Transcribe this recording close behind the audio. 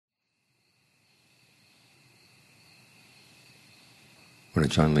When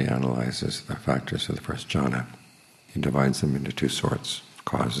Ajaan analyzes the factors of the first jhana, he divides them into two sorts,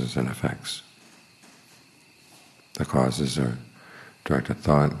 causes and effects. The causes are directed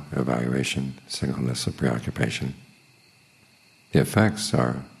thought, evaluation, singleness of preoccupation. The effects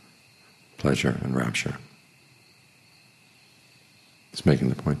are pleasure and rapture. It's making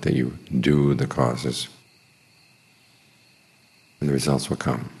the point that you do the causes, and the results will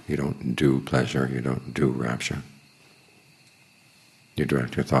come. You don't do pleasure, you don't do rapture. You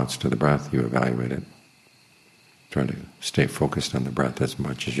direct your thoughts to the breath, you evaluate it. Try to stay focused on the breath as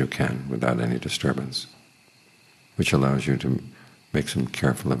much as you can without any disturbance, which allows you to make some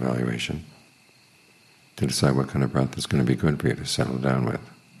careful evaluation to decide what kind of breath is going to be good for you to settle down with.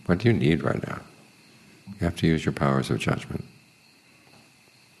 What do you need right now? You have to use your powers of judgment.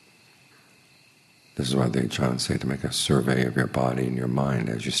 This is why the Ajahns say to make a survey of your body and your mind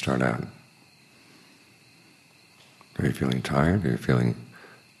as you start out. Are you feeling tired? Are you feeling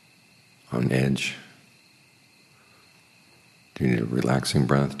on edge? Do you need a relaxing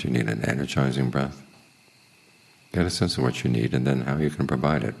breath? Do you need an energizing breath? Get a sense of what you need and then how you can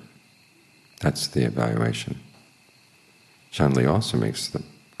provide it. That's the evaluation. Shanli also makes the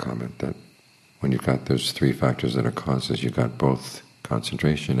comment that when you've got those three factors that are causes, you've got both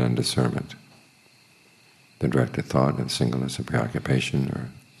concentration and discernment. The directed thought and singleness of preoccupation or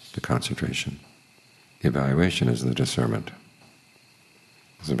the concentration. The evaluation is the discernment.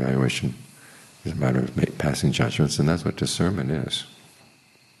 This evaluation is a matter of passing judgments, and that's what discernment is.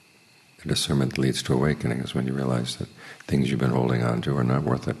 The discernment that leads to awakening is when you realize that things you've been holding on to are not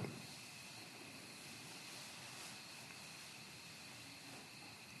worth it.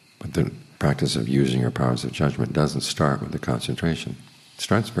 But the practice of using your powers of judgment doesn't start with the concentration. It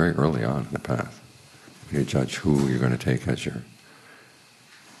starts very early on in the path. When you judge who you're going to take as your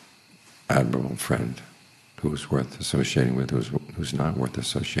admirable friend, who's worth associating with, who's not worth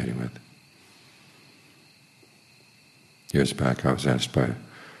associating with. Years back I was asked by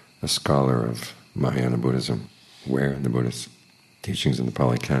a scholar of Mahayana Buddhism, where in the Buddhist teachings in the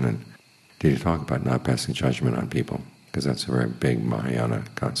Pali Canon did he talk about not passing judgment on people, because that's a very big Mahayana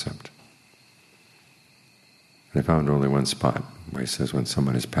concept. And I found only one spot where he says when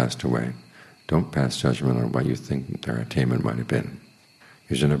someone has passed away, don't pass judgment on what you think their attainment might have been.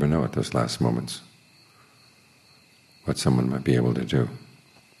 You should never know at those last moments what someone might be able to do.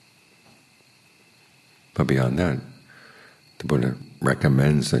 But beyond that, the Buddha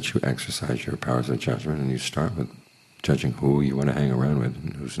recommends that you exercise your powers of judgment, and you start with judging who you want to hang around with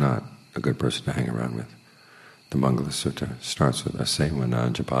and who's not a good person to hang around with. The Mangala Sutta starts with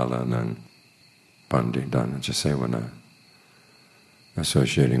asewana japala nan bandi dana jasewana,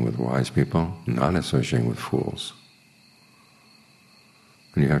 associating with wise people, not associating with fools.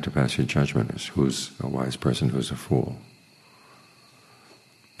 And you have to pass your judgment as who's a wise person, who's a fool.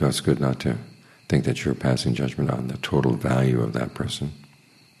 No, it's good not to think that you're passing judgment on the total value of that person,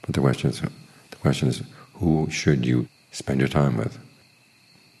 but the question is who should you spend your time with?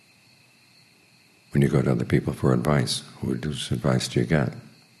 When you go to other people for advice, whose advice do you get?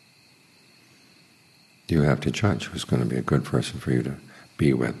 You have to judge who's going to be a good person for you to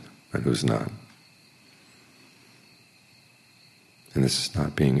be with and who's not. And this is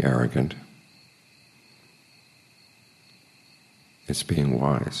not being arrogant. It's being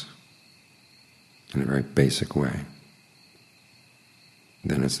wise in a very basic way.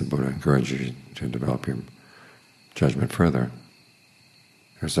 Then as the Buddha encourages you to develop your judgment further,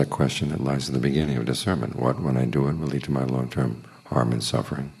 there's that question that lies at the beginning of discernment. What, when I do it, will lead to my long-term harm and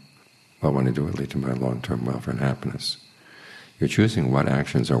suffering? What, when I do it, will lead to my long-term welfare and happiness? You're choosing what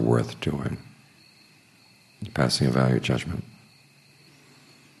actions are worth doing. You're passing a value judgment,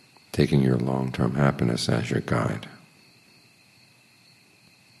 taking your long-term happiness as your guide.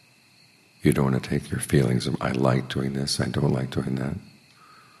 You don't want to take your feelings of, I like doing this, I don't like doing that.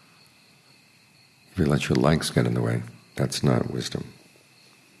 If you let your likes get in the way, that's not wisdom.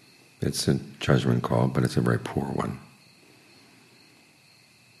 It's a judgment call, but it's a very poor one.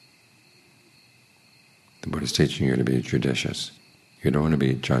 The Buddha is teaching you to be judicious. You don't want to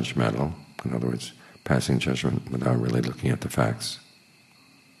be judgmental, in other words, passing judgment without really looking at the facts.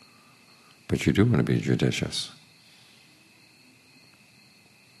 But you do want to be judicious.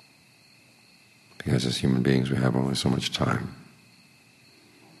 Because as human beings we have only so much time.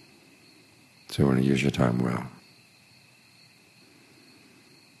 So you want to use your time well.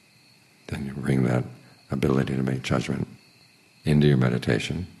 Then you bring that ability to make judgment into your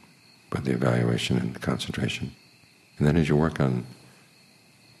meditation with the evaluation and the concentration. And then as you work on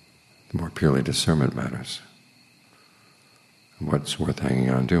the more purely discernment matters, what's worth hanging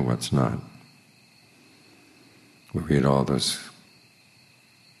on to, what's not. We read all those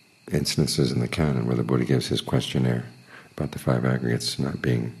instances in the canon where the Buddha gives his questionnaire about the 5 aggregates not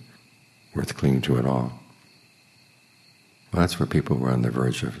being worth clinging to at all. Well, that's for people who are on the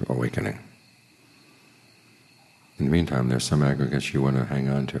verge of awakening. In the meantime, there's some aggregates you want to hang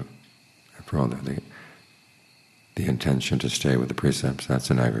on to. After all, the intention to stay with the precepts, that's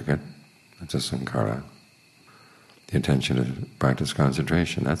an aggregate, that's a sankhara. The intention to practice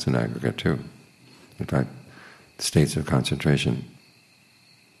concentration, that's an aggregate too. In fact, the states of concentration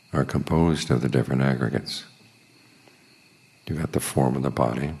are composed of the different aggregates. You've got the form of the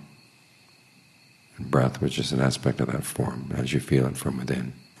body, and breath, which is an aspect of that form as you feel it from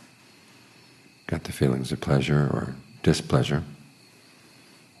within. Got the feelings of pleasure or displeasure,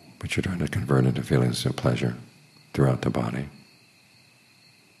 which you're trying to convert into feelings of pleasure throughout the body.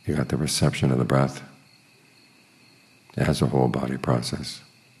 You got the reception of the breath as a whole body process.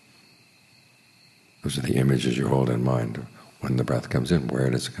 Those are the images you hold in mind when the breath comes in. Where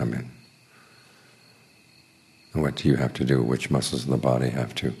does it come in? And what do you have to do? Which muscles of the body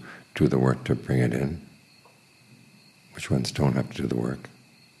have to do the work to bring it in? Which ones don't have to do the work?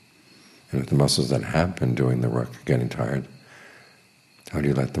 And if the muscles that have been doing the work are getting tired, how do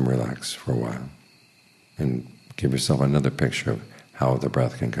you let them relax for a while? And give yourself another picture of how the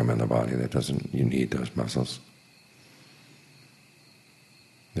breath can come in the body that doesn't, you need those muscles.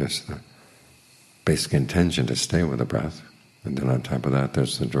 There's the basic intention to stay with the breath, and then on top of that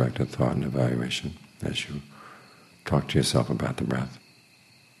there's the directed thought and evaluation as you talk to yourself about the breath.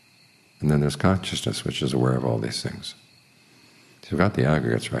 And then there's consciousness, which is aware of all these things. So you've got the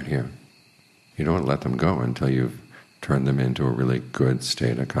aggregates right here. You don't let them go until you've turned them into a really good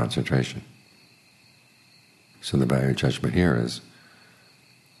state of concentration. So the value judgment here is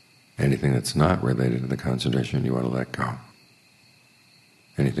anything that's not related to the concentration you want to let go.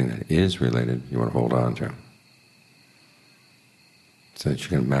 Anything that is related you want to hold on to, so that you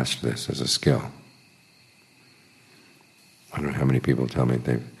can master this as a skill. I don't know how many people tell me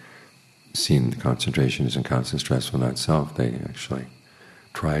they've seen the concentration as in constant stressful not self. They actually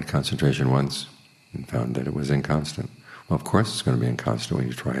tried concentration once and found that it was inconstant. Well, of course it's going to be inconstant when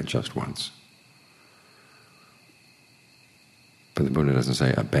you try it just once. But the Buddha doesn't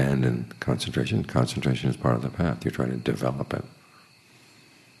say abandon concentration. Concentration is part of the path. You try to develop it.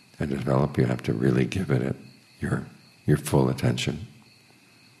 And to develop, you have to really give it your full attention.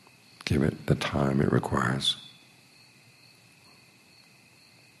 Give it the time it requires.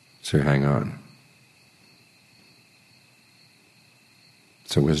 So you hang on.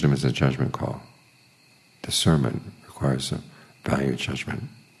 So wisdom is a judgment call. Discernment requires a value judgment.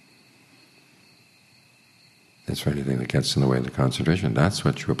 It's for anything that gets in the way of the concentration. That's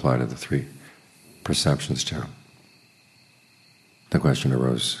what you apply to the 3 perceptions to. The question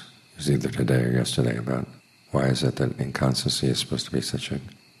arose, it was either today or yesterday, about why is it that inconstancy is supposed to be such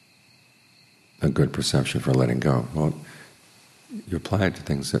a good perception for letting go? Well, you apply it to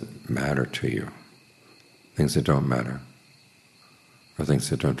things that matter to you. Things that don't matter, or things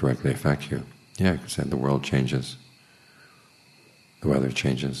that don't directly affect you. Yeah, you could say the world changes, the weather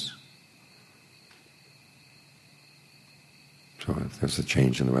changes. So if there's a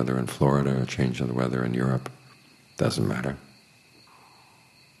change in the weather in Florida, a change in the weather in Europe, doesn't matter.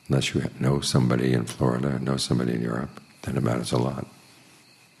 Unless you know somebody in Florida, know somebody in Europe, then it matters a lot.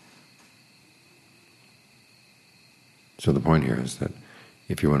 So the point here is that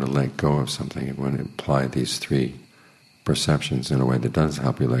if you want to let go of something, you want to apply these 3 perceptions in a way that does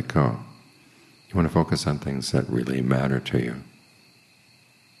help you let go. You want to focus on things that really matter to you,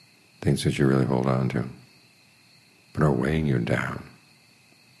 things that you really hold on to, but are weighing you down.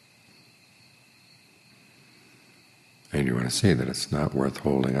 And you want to see that it's not worth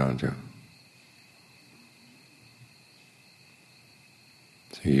holding on to.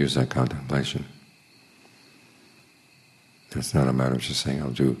 So you use that contemplation. It's not a matter of just saying, I'll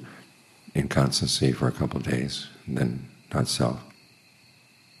do inconstancy for a couple of days, and then not self.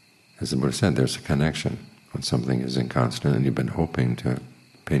 As the Buddha said, there's a connection. When something is inconstant and you've been hoping to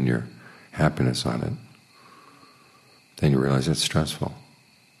pin your happiness on it, then you realize it's stressful.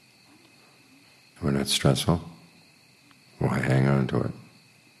 When it's stressful, why hang on to it?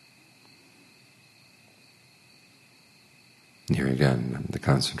 And here again, the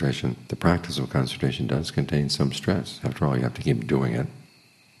concentration, the practice of concentration does contain some stress. After all, you have to keep doing it.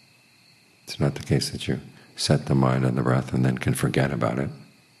 It's not the case that you set the mind on the breath and then can forget about it,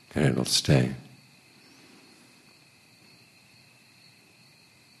 and it'll stay.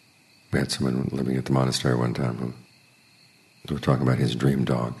 We had someone living at the monastery one time who was talking about his dream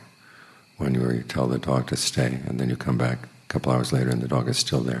dog, when you tell the dog to stay, and then you come back a couple hours later and the dog is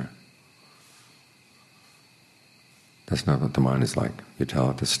still there. That's not what the mind is like. You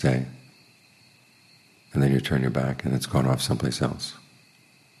tell it to stay, and then you turn your back and it's gone off someplace else.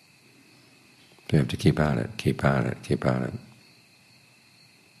 So you have to keep at it, keep at it, keep at it.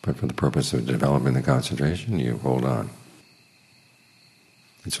 But for the purpose of developing the concentration, you hold on.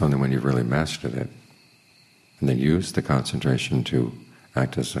 It's only when you've really mastered it, and then use the concentration to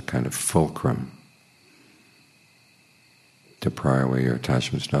act as a kind of fulcrum to pry away your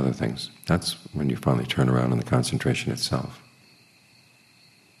attachments to other things. That's when you finally turn around on the concentration itself.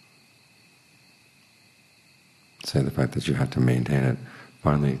 Say the fact that you have to maintain it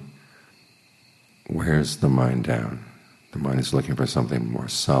finally wears the mind down. The mind is looking for something more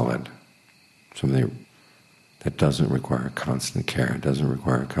solid, something that doesn't require constant care, doesn't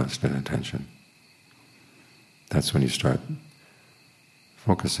require constant attention. That's when you start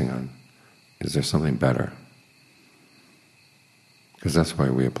focusing on, is there something better? Because that's why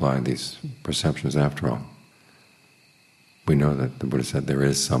we apply these perceptions after all. We know that the Buddha said there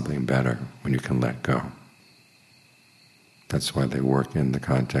is something better when you can let go. That's why they work in the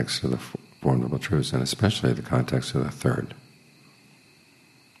context of the Four Noble Truths, and especially the context of the third.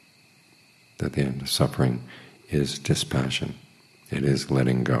 That the end of suffering is dispassion. It is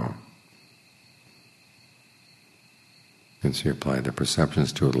letting go. And so you apply the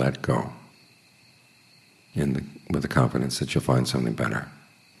perceptions to let go with the confidence that you'll find something better.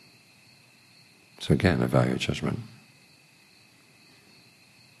 So again, evaluate judgment.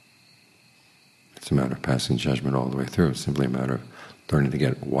 It's a matter of passing judgment all the way through. It's simply a matter of learning to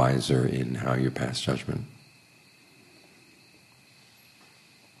get wiser in how you pass judgment.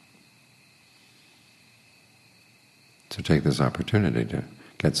 So take this opportunity to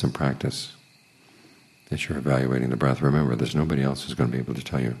get some practice as you're evaluating the breath. Remember, there's nobody else who's going to be able to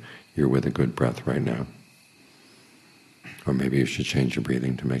tell you you're with a good breath right now. Or maybe you should change your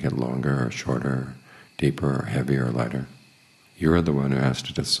breathing to make it longer or shorter, or deeper or heavier or lighter. You're the one who has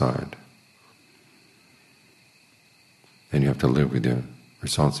to decide. And you have to live with the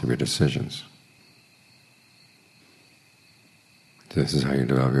results of your decisions. This is how you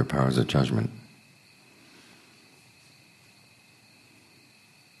develop your powers of judgment.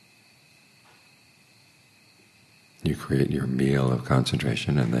 You create your meal of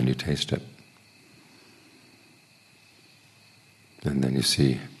concentration and then you taste it. And then you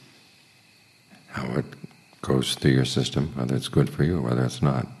see how it goes through your system, whether it's good for you or whether it's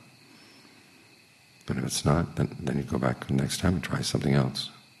not. And if it's not, then you go back next time and try something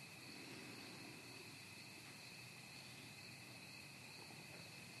else.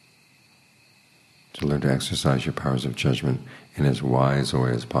 To learn to exercise your powers of judgment in as wise a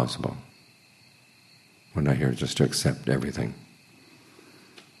way as possible. We're not here just to accept everything.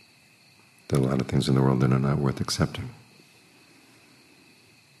 There are a lot of things in the world that are not worth accepting.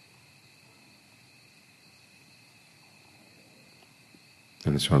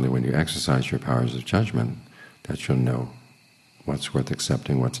 And it's only when you exercise your powers of judgment that you'll know what's worth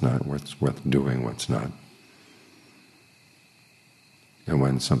accepting, what's not, what's worth doing, what's not. And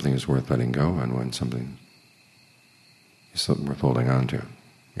when something is worth letting go and when something is worth holding on to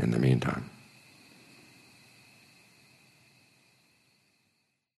in the meantime.